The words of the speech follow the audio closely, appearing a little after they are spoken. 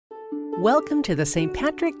Welcome to the St.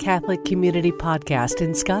 Patrick Catholic Community Podcast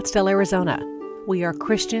in Scottsdale, Arizona. We are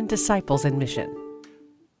Christian disciples in mission.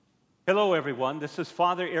 Hello, everyone. This is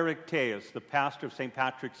Father Eric Tejas, the pastor of St.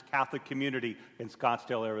 Patrick's Catholic Community in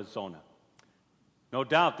Scottsdale, Arizona. No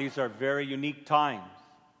doubt these are very unique times,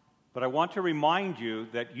 but I want to remind you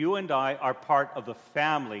that you and I are part of the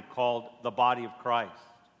family called the body of Christ,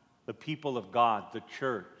 the people of God, the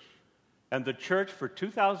church. And the church for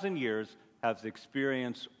 2,000 years has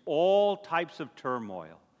experienced all types of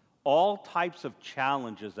turmoil, all types of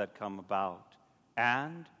challenges that come about.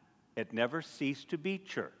 And it never ceased to be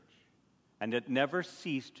church. And it never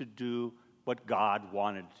ceased to do what God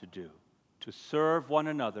wanted to do, to serve one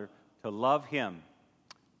another, to love Him,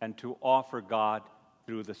 and to offer God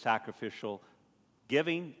through the sacrificial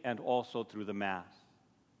giving and also through the Mass.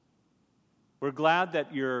 We're glad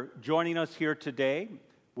that you're joining us here today.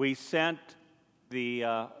 We sent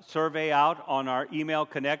the survey out on our email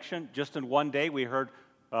connection. Just in one day, we heard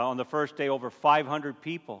on the first day over 500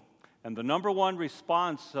 people. And the number one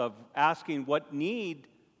response of asking what need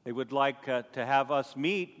they would like to have us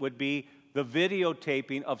meet would be the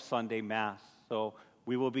videotaping of Sunday Mass. So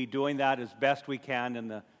we will be doing that as best we can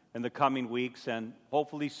in the coming weeks, and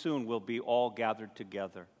hopefully soon we'll be all gathered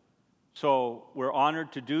together. So we're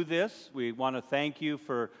honored to do this. We want to thank you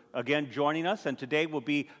for, again, joining us. And today will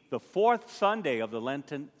be the fourth Sunday of the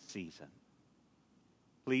Lenten season.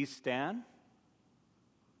 Please stand.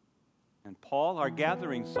 And Paul, our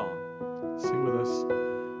gathering song. Sing with us,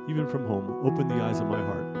 even from home. Open the eyes of my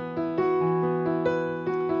heart.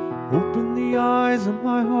 Open the eyes of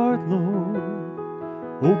my heart, Lord.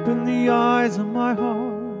 Open the eyes of my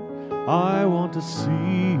heart. I want to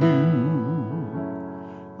see you.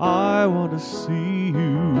 I want to see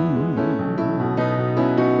you.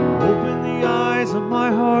 Open the eyes of my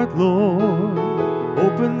heart, Lord.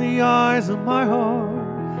 Open the eyes of my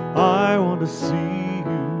heart. I want to see you.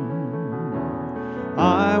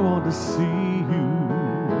 I want to see you.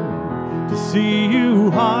 To see you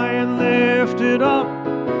high and lifted up,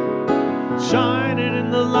 shining in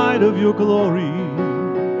the light of your glory.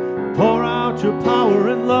 Pour out your power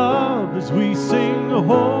and love as we sing,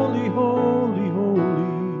 holy, holy, holy.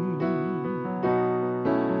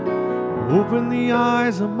 Open the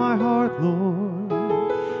eyes of my heart, Lord.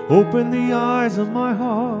 Open the eyes of my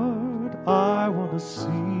heart. I want to see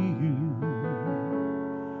you.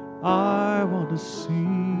 I want to see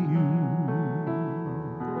you.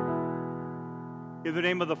 In the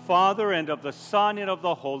name of the Father, and of the Son, and of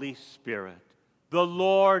the Holy Spirit. The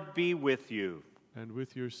Lord be with you. And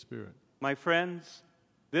with your spirit. My friends,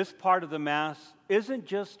 this part of the Mass isn't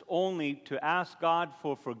just only to ask God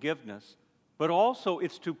for forgiveness, but also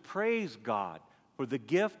it's to praise God for the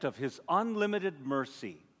gift of His unlimited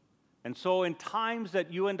mercy. And so in times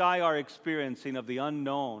that you and I are experiencing of the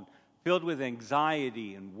unknown, filled with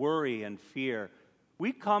anxiety and worry and fear,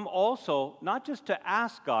 we come also not just to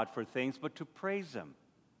ask God for things, but to praise Him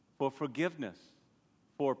for forgiveness,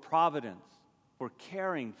 for providence, for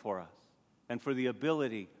caring for us, and for the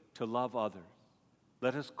ability to love others.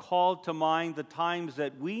 Let us call to mind the times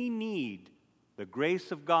that we need the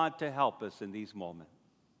grace of God to help us in these moments.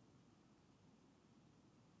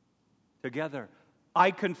 Together,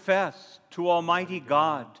 I confess to Almighty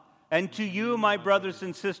God and to you, my brothers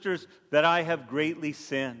and sisters, that I have greatly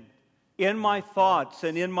sinned in my thoughts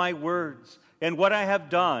and in my words, in what I have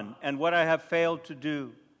done and what I have failed to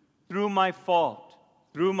do, through my fault,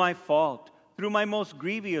 through my most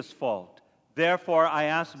grievous fault. Therefore, I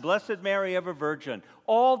ask Blessed Mary, ever Virgin,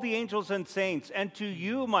 all the angels and saints, and to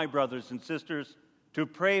you, my brothers and sisters, to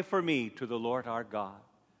pray for me to the Lord our God.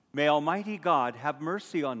 May Almighty God have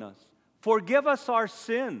mercy on us, forgive us our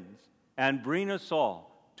sins, and bring us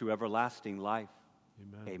all to everlasting life.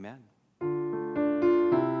 Amen.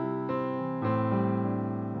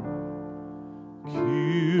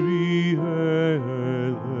 Kyrie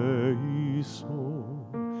eleison,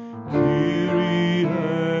 Kyrie eleison,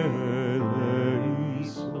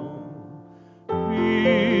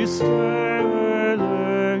 Christe eleison,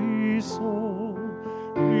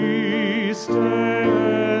 Christe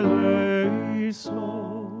eleison,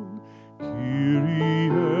 Kyrie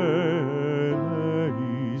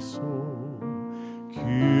eleison,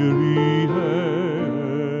 Kyrie eleison.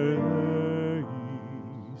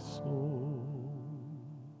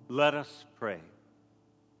 Let us pray.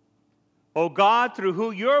 O God, through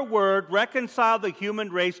whom your word reconciled the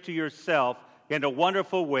human race to yourself in a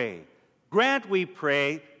wonderful way, grant, we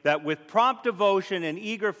pray, that with prompt devotion and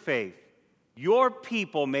eager faith, your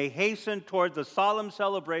people may hasten toward the solemn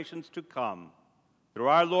celebrations to come. Through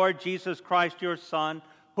our Lord Jesus Christ, your Son,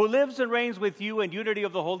 who lives and reigns with you in unity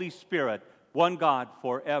of the Holy Spirit, one God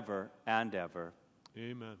forever and ever.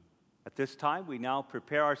 Amen. At this time, we now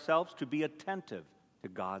prepare ourselves to be attentive to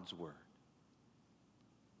God's word.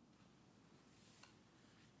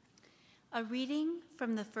 A reading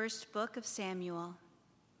from the first book of Samuel.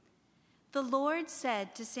 The Lord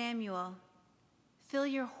said to Samuel, "Fill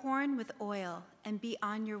your horn with oil and be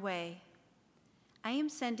on your way. I am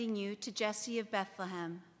sending you to Jesse of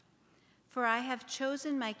Bethlehem, for I have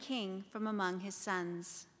chosen my king from among his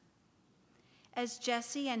sons." As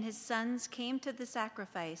Jesse and his sons came to the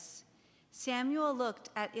sacrifice, Samuel looked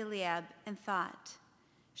at Eliab and thought,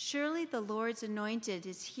 "Surely the Lord's anointed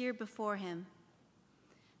is here before him."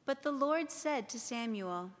 But the Lord said to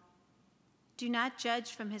Samuel, "Do not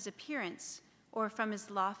judge from his appearance or from his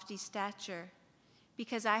lofty stature,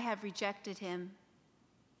 because I have rejected him.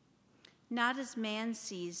 Not as man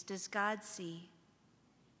sees does God see,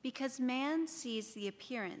 because man sees the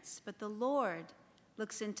appearance, but the Lord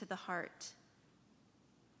looks into the heart."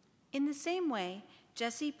 In the same way,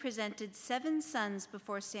 Jesse presented 7 sons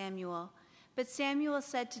before Samuel, but Samuel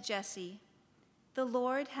said to Jesse, "The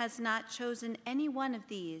Lord has not chosen any one of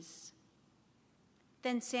these."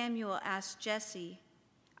 Then Samuel asked Jesse,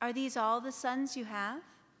 "Are these all the sons you have?"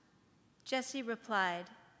 Jesse replied,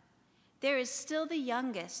 "There is still the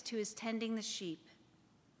youngest who is tending the sheep."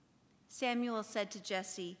 Samuel said to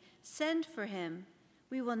Jesse, "Send for him.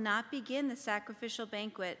 We will not begin the sacrificial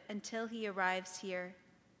banquet until he arrives here."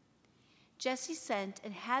 Jesse sent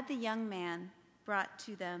and had the young man brought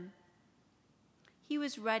to them. He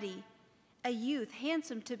was ruddy, a youth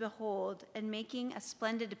handsome to behold and making a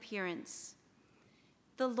splendid appearance.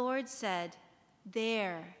 The Lord said,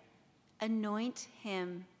 "There, anoint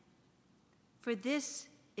him, for this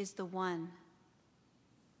is the one."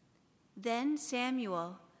 Then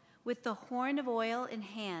Samuel, with the horn of oil in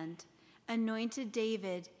hand, anointed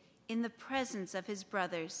David in the presence of his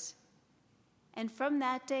brothers. And from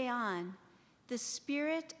that day on, the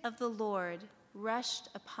Spirit of the Lord rushed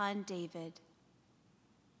upon David.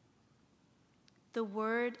 The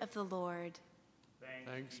word of the Lord.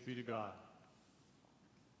 Thanks be to God.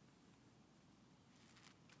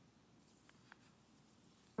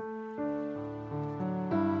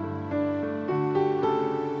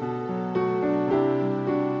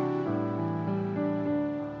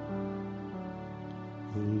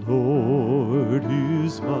 The Lord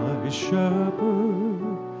is my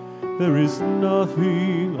shepherd. There is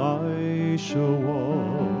nothing I shall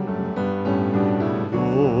want. The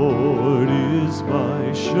Lord is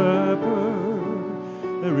my shepherd.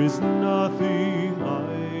 There is nothing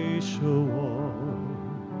I shall want.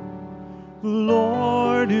 The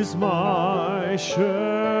Lord is my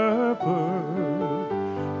shepherd.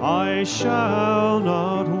 I shall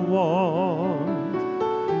not want.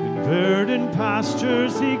 In verdant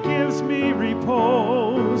pastures he gives me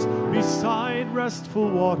repose. Beside restful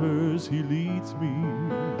waters he leads me.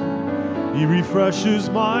 He refreshes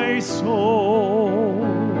my soul.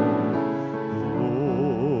 The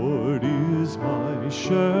Lord is my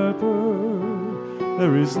shepherd.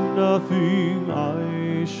 There is nothing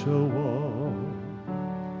I shall want.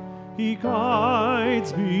 He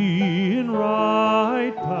guides me in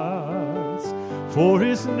right paths for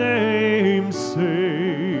his name's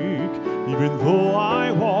sake. Even though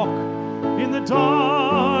I walk in the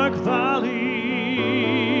dark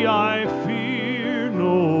valley, I fear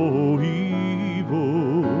no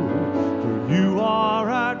evil, for you are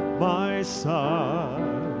at my side,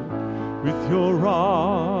 with your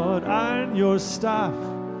rod and your staff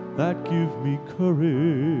that give me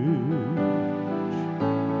courage.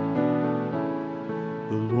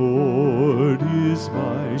 The Lord is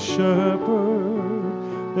my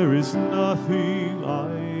shepherd, there is nothing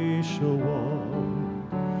I shall want.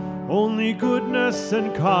 Only goodness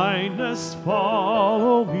and kindness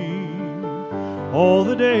follow me all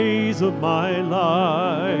the days of my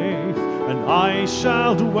life, and I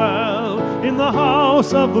shall dwell in the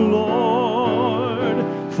house of the Lord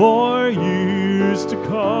for years to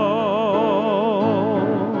come.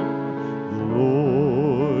 The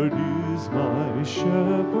Lord is my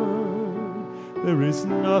shepherd, there is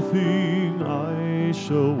nothing I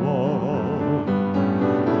shall want.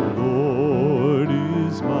 The Lord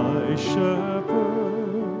is my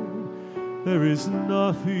shepherd, there is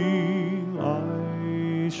nothing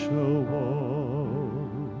I shall want.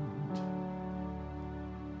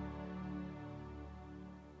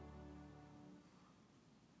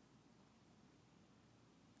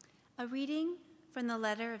 A reading from the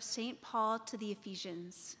letter of St. Paul to the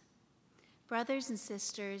Ephesians. Brothers and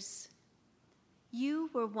sisters, you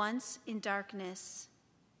were once in darkness,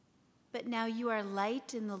 but now you are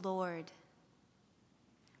light in the Lord.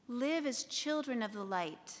 Live as children of the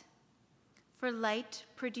light. for light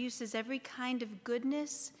produces every kind of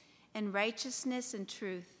goodness and righteousness and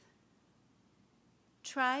truth.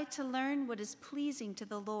 Try to learn what is pleasing to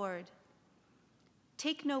the Lord.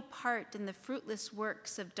 Take no part in the fruitless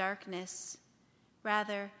works of darkness.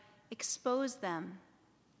 Rather, expose them.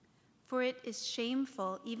 For it is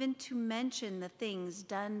shameful even to mention the things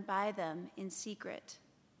done by them in secret.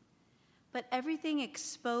 But everything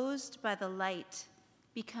exposed by the light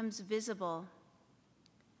becomes visible.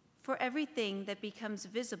 For everything that becomes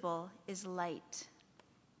visible is light.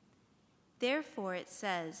 Therefore it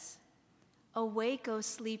says, "Awake, O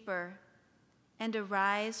sleeper, and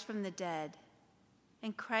arise from the dead,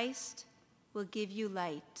 and Christ will give you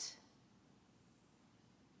light."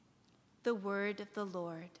 The word of the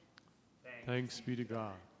Lord. Thanks be to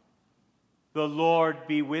God. The Lord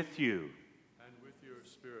be with you. And with your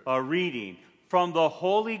spirit. A reading from the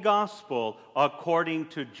Holy Gospel according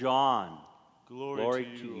to John. Glory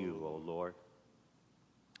to you, O Lord.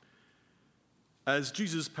 As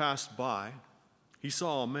Jesus passed by, he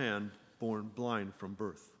saw a man born blind from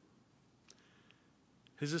birth.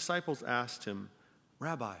 His disciples asked him,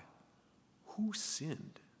 "Rabbi, who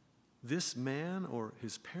sinned, this man or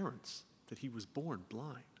his parents, that he was born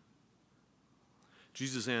blind?"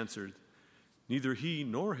 Jesus answered, "Neither he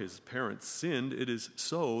nor his parents sinned. It is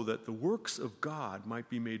so that the works of God might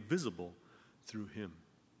be made visible through him.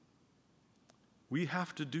 We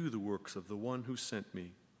have to do the works of the one who sent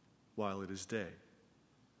me while it is day.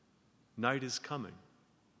 Night is coming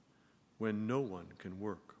when no one can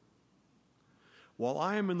work. While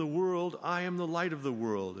I am in the world, I am the light of the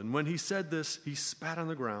world." And when he said this, he spat on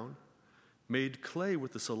the ground, made clay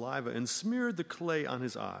with the saliva, and smeared the clay on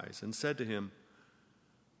his eyes, and said to him,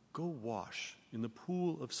 "Go wash in the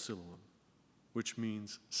pool of Siloam," which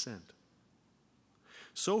means sent.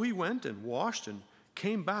 So he went and washed and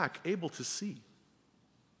came back able to see.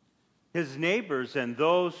 His neighbors and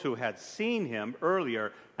those who had seen him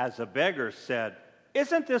earlier as a beggar said,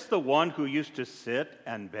 "Isn't this the one who used to sit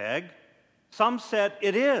and beg?" Some said,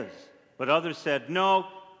 "It is," but others said,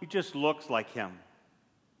 "No, he just looks like him."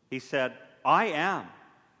 He said, "I am."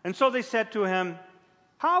 And so they said to him,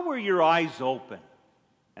 "How were your eyes open?"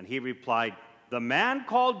 And he replied, "The man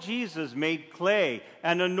called Jesus made clay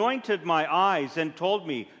and anointed my eyes and told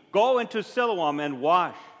me, 'Go into Siloam and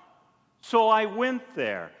wash.' So I went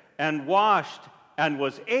there and washed and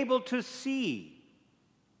was able to see."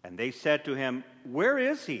 And they said to him, "Where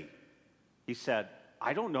is he?" He said,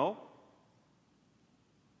 "I don't know."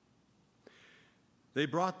 They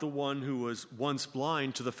brought the one who was once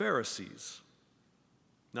blind to the Pharisees.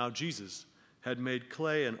 Now Jesus had made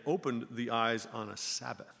clay and opened the eyes on a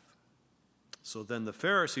Sabbath. So then the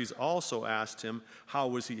Pharisees also asked him, how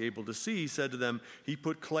was he able to see? He said to them, "He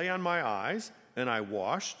put clay on my eyes, and I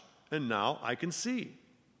washed, and now I can see."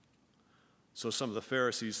 So some of the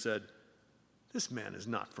Pharisees said, "This man is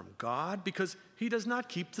not from God, because he does not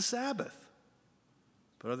keep the Sabbath."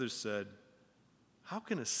 But others said, "How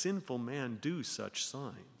can a sinful man do such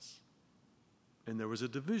signs?" And there was a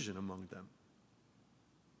division among them.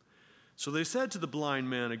 So they said to the blind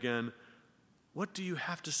man again, "What do you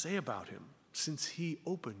have to say about him, since he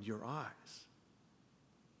opened your eyes?"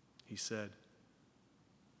 He said,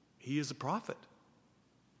 "He is a prophet."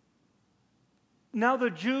 Now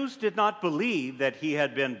the Jews did not believe that he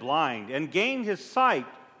had been blind and gained his sight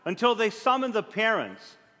until they summoned the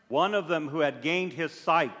parents, one of them who had gained his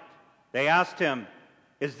sight. They asked him,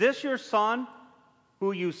 "Is this your son,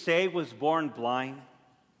 who you say was born blind?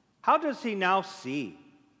 How does he now see?"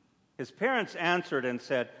 His parents answered and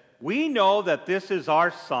said, "We know that this is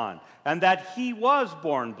our son, and that he was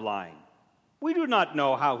born blind. We do not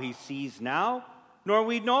know how he sees now, nor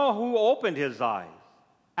we know who opened his eyes.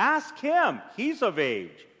 Ask him, he's of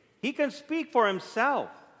age. He can speak for himself."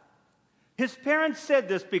 His parents said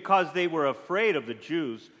this because they were afraid of the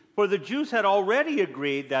Jews, for the Jews had already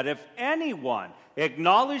agreed that if anyone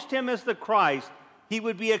acknowledged him as the Christ, he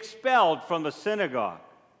would be expelled from the synagogue.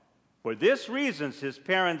 For this reason, his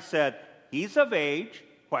parents said, "He's of age,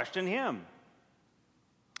 question him."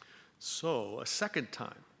 So a second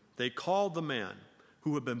time they called the man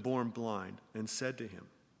who had been born blind and said to him,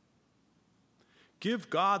 "Give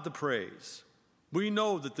God the praise. We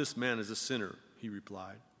know that this man is a sinner," he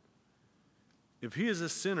replied. "If he is a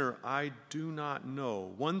sinner, I do not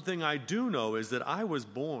know. One thing I do know is that I was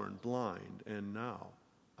born blind, and now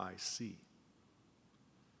I see."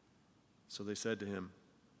 So they said to him,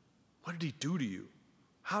 "What did he do to you?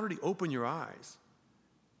 How did he open your eyes?"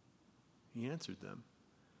 He answered them,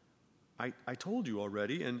 I told you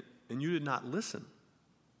already, and you did not listen.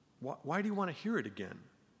 Why do you want to hear it again?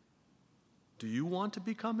 Do you want to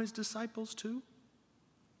become his disciples too?"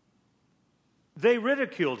 They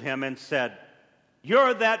ridiculed him and said,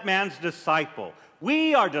 "You're that man's disciple.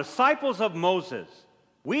 We are disciples of Moses.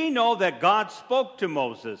 We know that God spoke to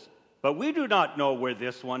Moses, but we do not know where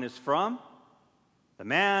this one is from." The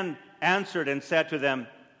man answered and said to them,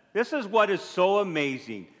 "This is what is so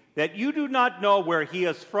amazing, that you do not know where he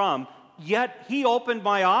is from, yet he opened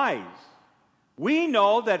my eyes. We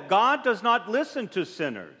know that God does not listen to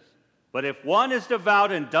sinners, but if one is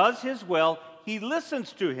devout and does his will, he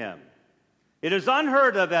listens to him. It is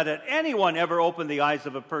unheard of that anyone ever opened the eyes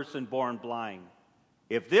of a person born blind.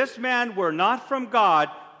 If this man were not from God,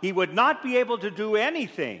 he would not be able to do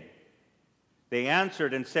anything." They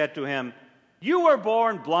answered and said to him, "You were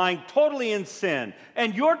born blind, totally in sin,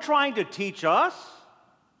 and you're trying to teach us?"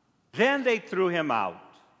 Then they threw him out.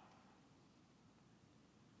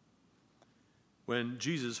 When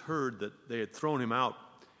Jesus heard that they had thrown him out,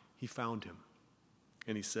 he found him,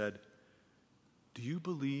 and he said, "Do you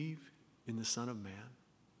believe in the Son of Man?"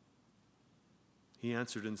 He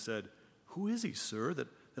answered and said, "Who is he, sir, that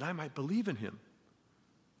I might believe in him?"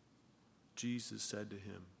 Jesus said to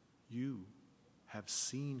him, "You have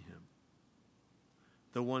seen him.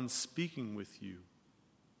 The one speaking with you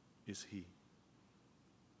is he."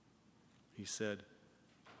 He said,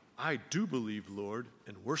 "I do believe, Lord,"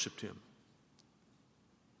 and worshiped him.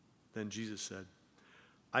 Then Jesus said,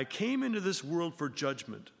 "I came into this world for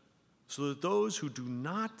judgment, so that those who do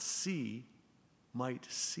not see might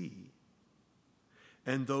see,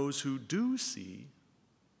 and those who do see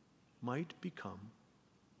might become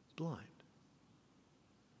blind."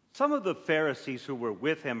 Some of the Pharisees who were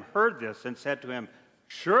with him heard this and said to him,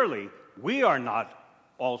 "Surely we are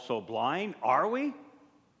not also blind, are we?"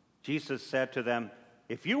 Jesus said to them,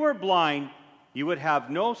 "If you were blind, you would have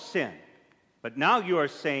no sin. But now you are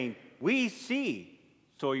saying, 'We see,'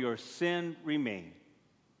 so your sin remains."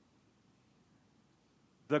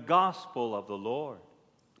 The gospel of the Lord.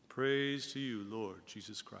 Praise to you, Lord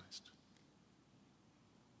Jesus Christ.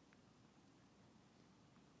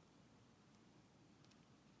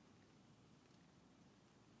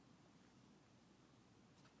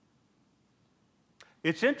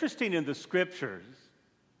 It's interesting in the scriptures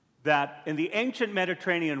that in the ancient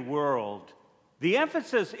Mediterranean world, the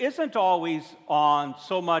emphasis isn't always on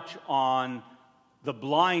so much on the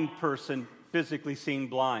blind person physically seeing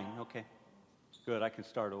blind. Okay, good, I can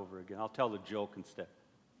start over again. I'll tell the joke instead.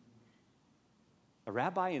 A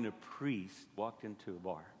rabbi and a priest walked into a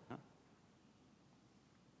bar. Huh?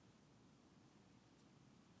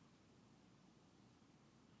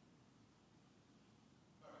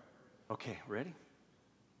 Okay, ready?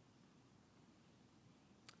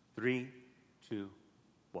 3, 2,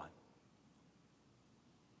 1.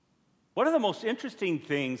 One of the most interesting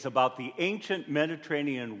things about the ancient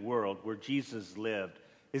Mediterranean world where Jesus lived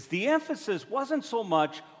is the emphasis wasn't so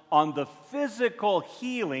much on the physical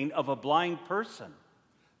healing of a blind person,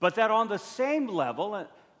 but that on the same level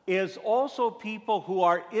is also people who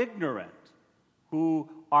are ignorant, who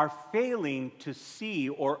are failing to see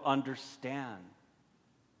or understand.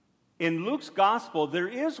 In Luke's gospel, there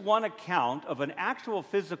is one account of an actual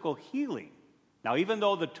physical healing. Now, even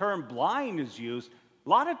though the term blind is used, a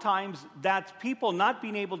lot of times that's people not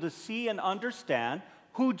being able to see and understand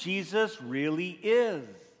who Jesus really is.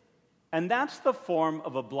 And that's the form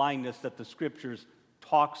of a blindness that the scriptures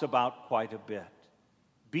talks about quite a bit.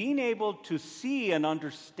 Being able to see and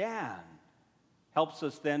understand helps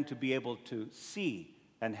us then to be able to see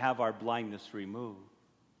and have our blindness removed.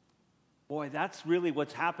 Boy, that's really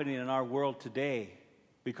what's happening in our world today,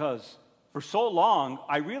 because for so long,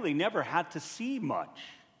 I really never had to see much.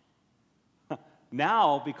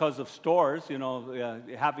 Now, because of stores,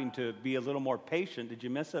 having to be a little more patient. Did you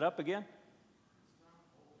mess it up again?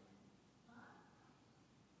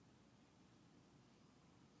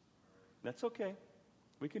 That's okay.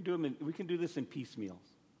 We can do this in piecemeals.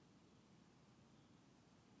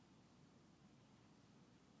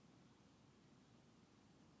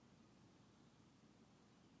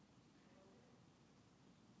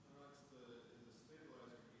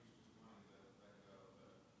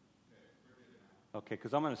 Okay,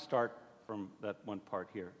 because I'm going to start from that one part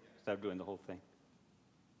here instead of doing the whole thing.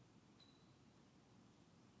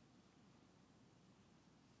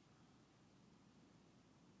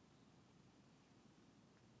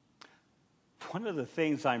 One of the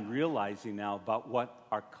things I'm realizing now about what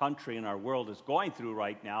our country and our world is going through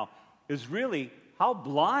right now is really how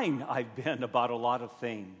blind I've been about a lot of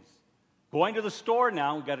things. Going to the store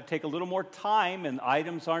now, we've got to take a little more time and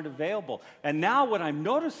items aren't available. And now what I'm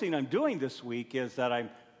noticing I'm doing this week is that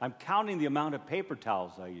I'm counting the amount of paper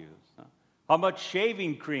towels I use. How much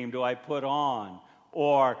shaving cream do I put on?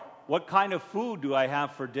 Or what kind of food do I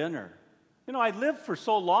have for dinner? You know, I lived for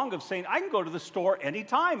so long of saying, I can go to the store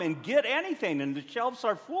anytime and get anything, and the shelves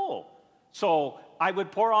are full. So I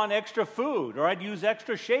would pour on extra food, or I'd use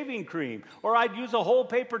extra shaving cream, or I'd use a whole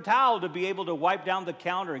paper towel to be able to wipe down the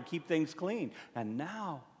counter and keep things clean. And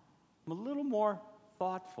now I'm a little more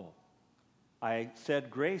thoughtful. I said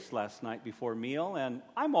grace last night before meal, and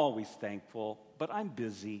I'm always thankful, but I'm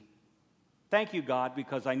busy. Thank you, God,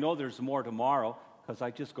 because I know there's more tomorrow, because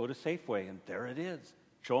I just go to Safeway, and there it is.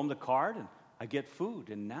 Show them the card, and I get food.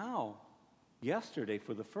 And now, yesterday,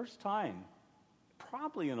 for the first time,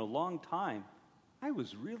 probably in a long time, I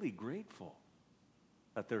was really grateful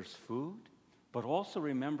that there's food, but also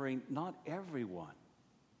remembering not everyone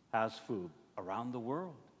has food around the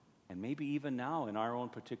world, and maybe even now in our own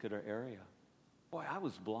particular area. Boy, I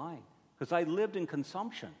was blind, because I lived in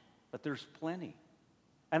consumption, but there's plenty.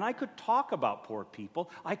 And I could talk about poor people.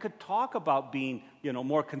 I could talk about being,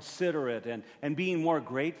 more considerate and being more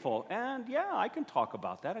grateful. And yeah, I can talk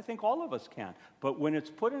about that. I think all of us can. But when it's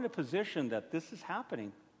put in a position that this is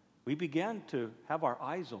happening, we begin to have our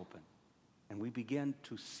eyes open. And we begin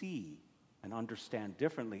to see and understand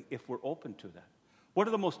differently if we're open to that. One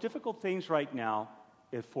of the most difficult things right now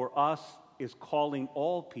for us is calling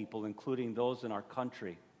all people, including those in our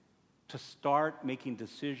country, to start making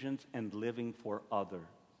decisions and living for others.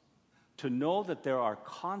 To know that there are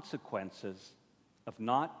consequences of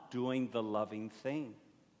not doing the loving thing.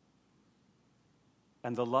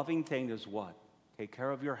 And the loving thing is what? Take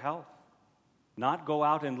care of your health. Not go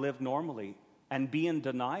out and live normally and be in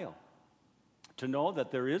denial. To know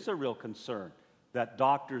that there is a real concern that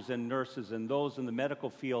doctors and nurses and those in the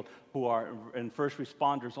medical field who are, and first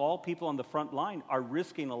responders, all people on the front line are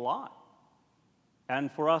risking a lot. And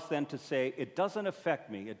for us then to say, it doesn't affect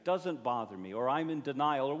me, it doesn't bother me, or I'm in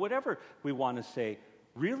denial, or whatever we want to say,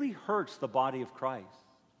 really hurts the body of Christ.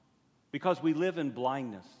 Because we live in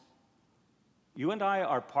blindness. You and I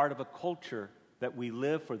are part of a culture that we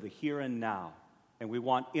live for the here and now. And we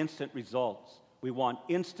want instant results. We want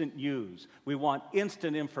instant news. We want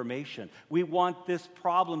instant information. We want this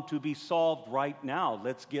problem to be solved right now.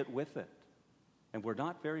 Let's get with it. And we're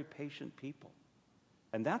not very patient people.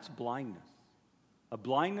 And that's blindness. A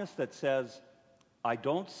blindness that says, I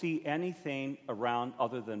don't see anything around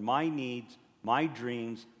other than my needs, my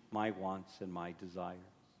dreams, my wants, and my desires.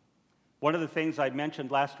 One of the things I mentioned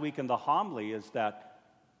last week in the homily is that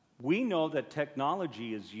we know that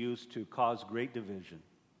technology is used to cause great division.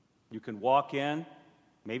 You can walk in,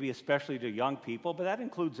 maybe especially to young people, but that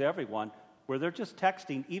includes everyone, where they're just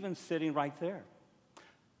texting, even sitting right there.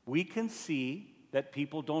 We can see that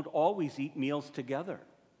people don't always eat meals together.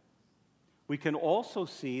 We can also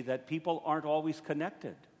see that people aren't always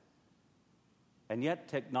connected. And yet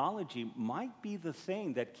technology might be the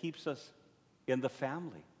thing that keeps us in the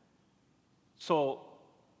family. So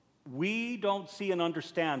we don't see and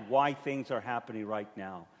understand why things are happening right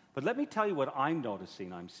now. But let me tell you what I'm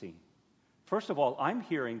noticing, I'm seeing. First of all, I'm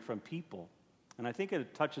hearing from people, and I think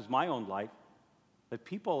it touches my own life, that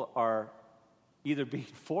people are either being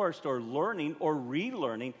forced or learning or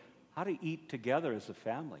relearning how to eat together as a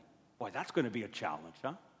family. Boy, that's going to be a challenge,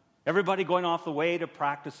 huh? Everybody going off the way to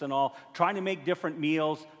practice and all, trying to make different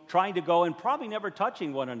meals, trying to go and probably never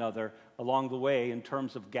touching one another along the way in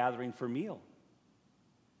terms of gathering for meal.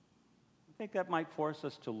 I think that might force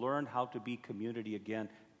us to learn how to be community again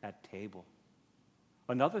at table.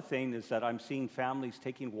 Another thing is that I'm seeing families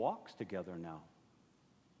taking walks together now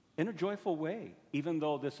in a joyful way, even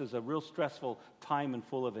though this is a real stressful time and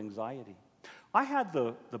full of anxiety. I had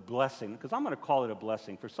the blessing, because I'm going to call it a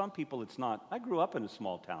blessing. For some people, it's not. I grew up in a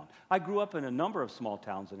small town. I grew up in a number of small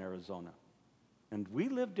towns in Arizona, and we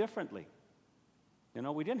lived differently.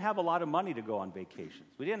 We didn't have a lot of money to go on vacations.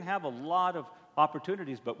 We didn't have a lot of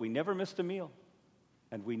opportunities, but we never missed a meal.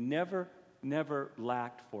 And we never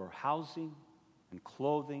lacked for housing and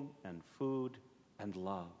clothing and food and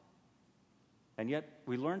love. And yet,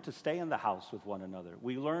 we learned to stay in the house with one another.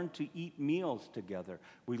 We learned to eat meals together.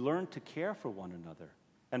 We learned to care for one another.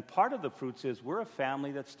 And part of the fruits is we're a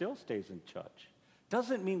family that still stays in touch.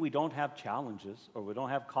 Doesn't mean we don't have challenges or we don't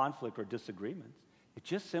have conflict or disagreements. It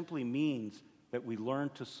just simply means that we learn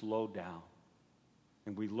to slow down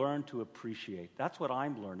and we learn to appreciate. That's what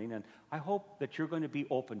I'm learning, and I hope that you're going to be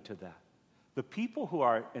open to that. The people who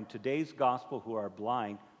are in today's gospel who are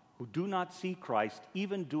blind, who do not see Christ,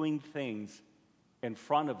 even doing things in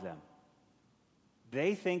front of them,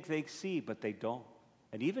 they think they see, but they don't.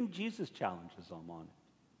 And even Jesus challenges them on it.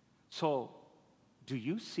 So, do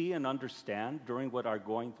you see and understand during what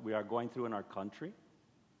we are going through in our country?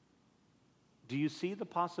 Do you see the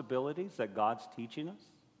possibilities that God's teaching us?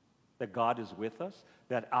 That God is with us?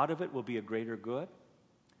 That out of it will be a greater good?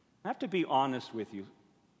 I have to be honest with you.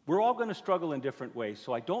 We're all going to struggle in different ways,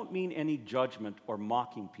 so I don't mean any judgment or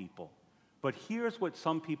mocking people. But here's what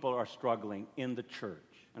some people are struggling in the church.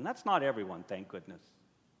 And that's not everyone, thank goodness.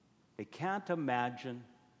 They can't imagine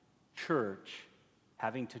church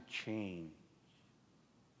having to change.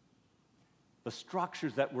 The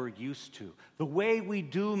structures that we're used to, the way we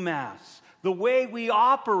do Mass, the way we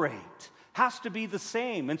operate has to be the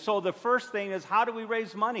same. And so the first thing is, how do we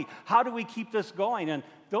raise money? How do we keep this going? And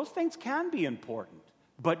those things can be important.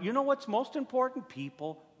 But you know what's most important?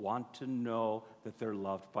 People want to know that they're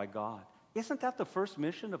loved by God. Isn't that the first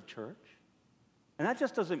mission of church? And that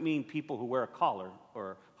just doesn't mean people who wear a collar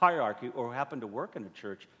or hierarchy or who happen to work in a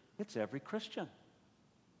church. It's every Christian.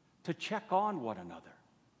 To check on one another.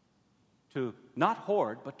 To not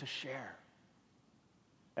hoard, but to share.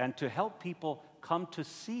 And to help people come to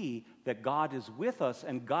see that God is with us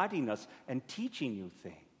and guiding us and teaching you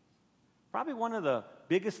things. Probably one of the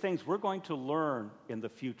biggest things we're going to learn in the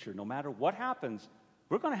future, no matter what happens,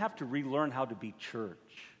 we're going to have to relearn how to be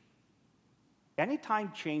church.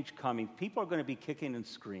 Anytime change coming, people are going to be kicking and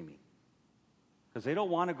screaming because they don't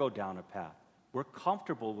want to go down a path. We're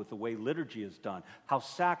comfortable with the way liturgy is done, how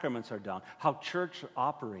sacraments are done, how church are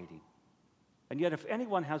operating. And yet, if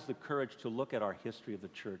anyone has the courage to look at our history of the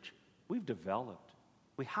church, we've developed.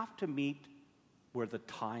 We have to meet where the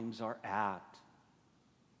times are at.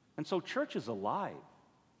 And so church is alive.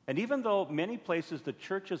 And even though many places the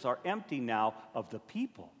churches are empty now of the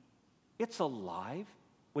people, it's alive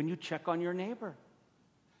when you check on your neighbor,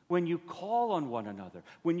 when you call on one another,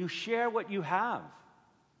 when you share what you have.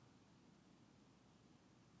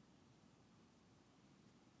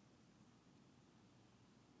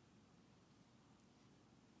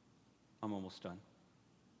 I'm almost done.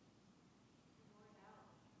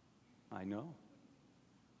 I know.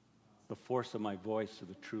 The force of my voice to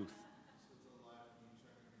the truth.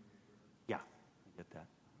 Yeah, I get that.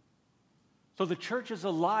 So the church is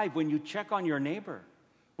alive when you check on your neighbor,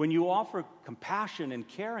 when you offer compassion and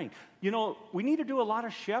caring. You know, we need to do a lot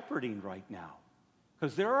of shepherding right now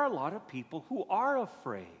because there are a lot of people who are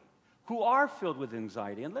afraid, who are filled with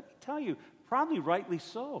anxiety. And let me tell you, probably rightly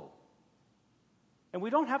so. And we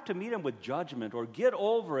don't have to meet them with judgment or get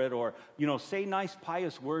over it or, say nice,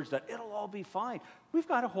 pious words that it'll all be fine. We've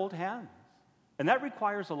got to hold hands. And that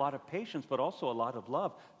requires a lot of patience, but also a lot of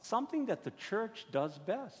love. Something that the church does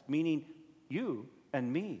best, meaning you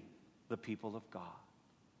and me, the people of God.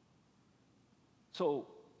 So,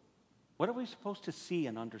 what are we supposed to see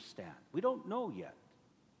and understand? We don't know yet.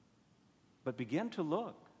 But begin to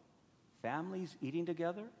look. Families eating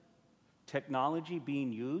together. Technology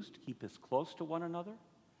being used to keep us close to one another,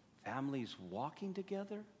 families walking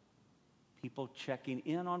together, people checking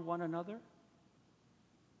in on one another,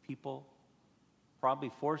 people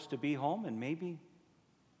probably forced to be home and maybe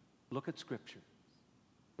look at Scripture,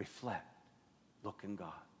 reflect, look in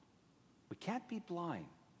God. We can't be blind.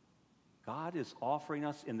 God is offering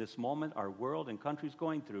us in this moment, our world and country's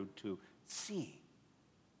going through, to see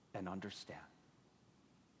and understand.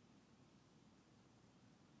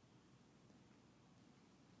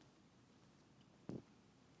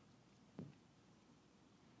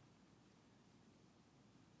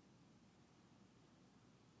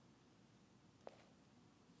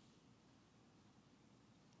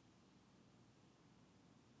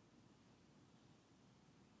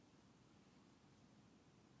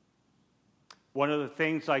 One of the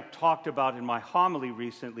things I talked about in my homily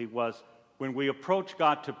recently was when we approach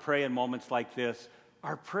God to pray in moments like this,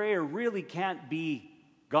 our prayer really can't be,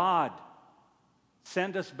 God,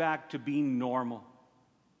 send us back to being normal.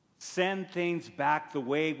 Send things back the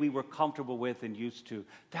way we were comfortable with and used to.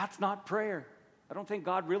 That's not prayer. I don't think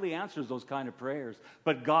God really answers those kind of prayers.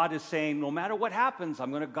 But God is saying, no matter what happens, I'm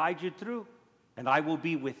going to guide you through, and I will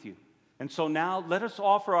be with you. And so now let us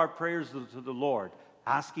offer our prayers to the Lord,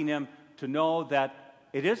 asking Him to know that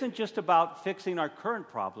it isn't just about fixing our current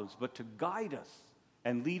problems, but to guide us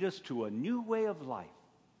and lead us to a new way of life.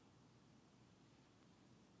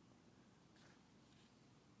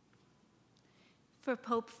 For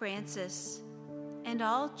Pope Francis and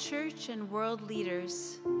all church and world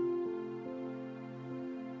leaders,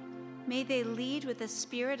 may they lead with a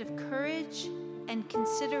spirit of courage and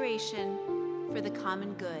consideration for the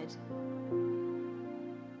common good.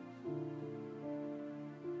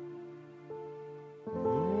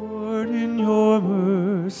 Lord, in your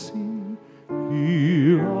mercy,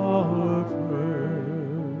 hear our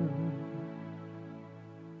prayer.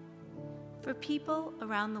 For people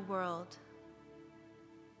around the world,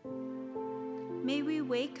 may we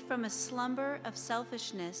wake from a slumber of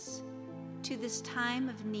selfishness to this time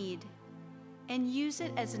of need and use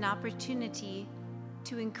it as an opportunity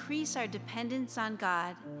to increase our dependence on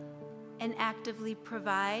God and actively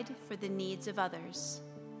provide for the needs of others.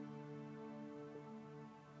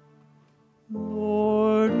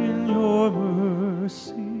 Lord, in your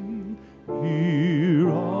mercy, hear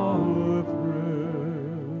our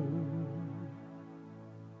prayer.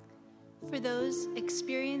 For those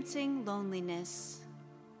experiencing loneliness,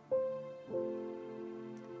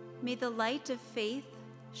 may the light of faith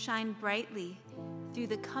shine brightly through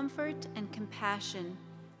the comfort and compassion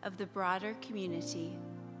of the broader community.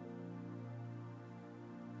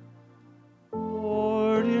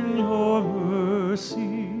 Lord, in your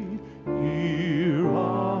mercy, hear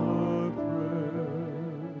our prayer.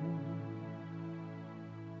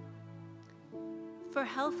 For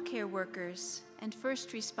healthcare workers and first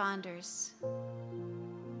responders,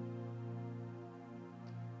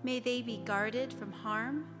 may they be guarded from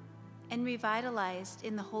harm and revitalized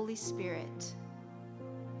in the Holy Spirit.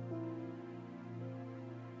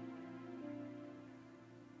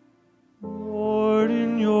 Lord,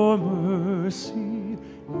 in your mercy,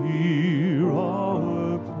 hear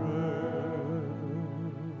our prayer.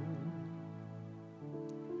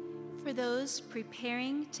 For those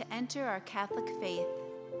preparing to enter our Catholic faith,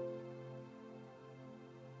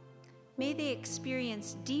 may they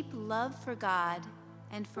experience deep love for God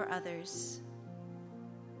and for others.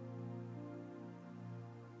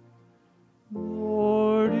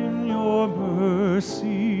 Lord, in your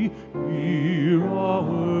mercy, hear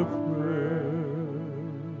our prayer.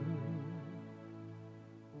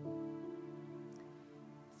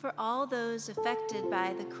 For all those affected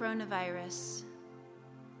by the coronavirus,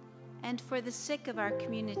 and for the sick of our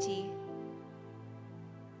community,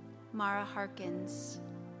 Mara Harkins.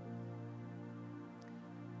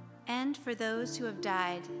 And for those who have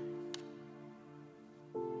died,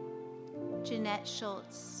 Jeanette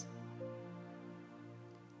Schultz,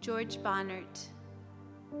 George Bonnert,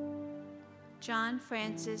 John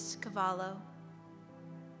Francis Cavallo,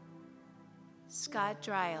 Scott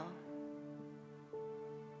Dryle,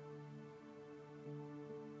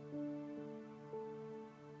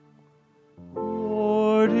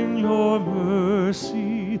 Lord, in your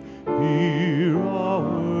mercy, hear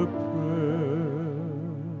our prayer.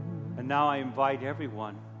 And now I invite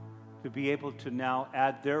everyone to be able to now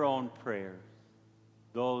add their own prayers,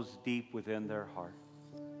 those deep within their heart.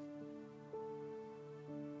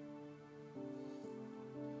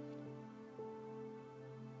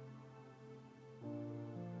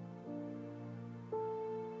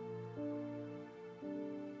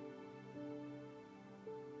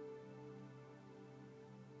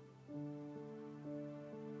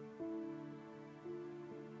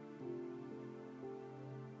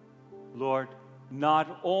 Lord,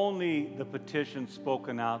 not only the petitions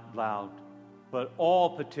spoken out loud, but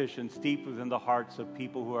all petitions deep within the hearts of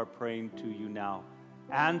people who are praying to you now.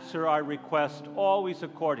 Answer our request always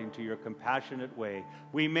according to your compassionate way.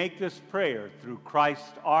 We make this prayer through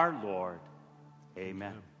Christ our Lord.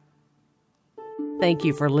 Amen. Thank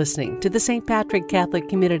you for listening to the St. Patrick Catholic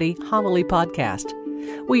Community Homily Podcast.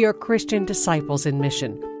 We are Christian disciples in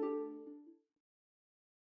mission,